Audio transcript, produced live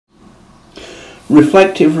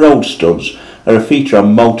Reflective road studs are a feature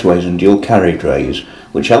on motorways and dual carriageways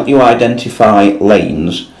which help you identify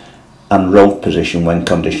lanes and road position when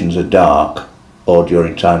conditions are dark or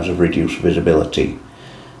during times of reduced visibility.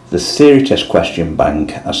 The theory test question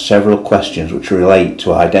bank has several questions which relate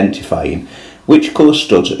to identifying which colour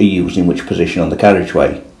studs are used in which position on the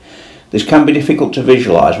carriageway. This can be difficult to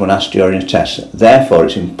visualise when asked during a test, therefore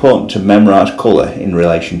it's important to memorise colour in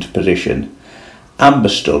relation to position. Amber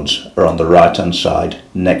studs are on the right hand side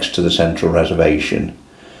next to the central reservation.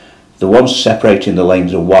 The ones separating the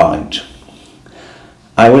lanes are white.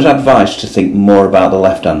 I was advised to think more about the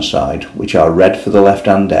left hand side, which are red for the left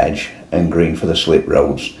hand edge and green for the slip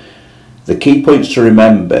roads. The key points to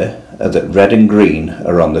remember are that red and green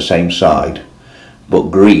are on the same side,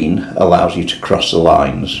 but green allows you to cross the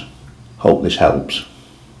lines. Hope this helps.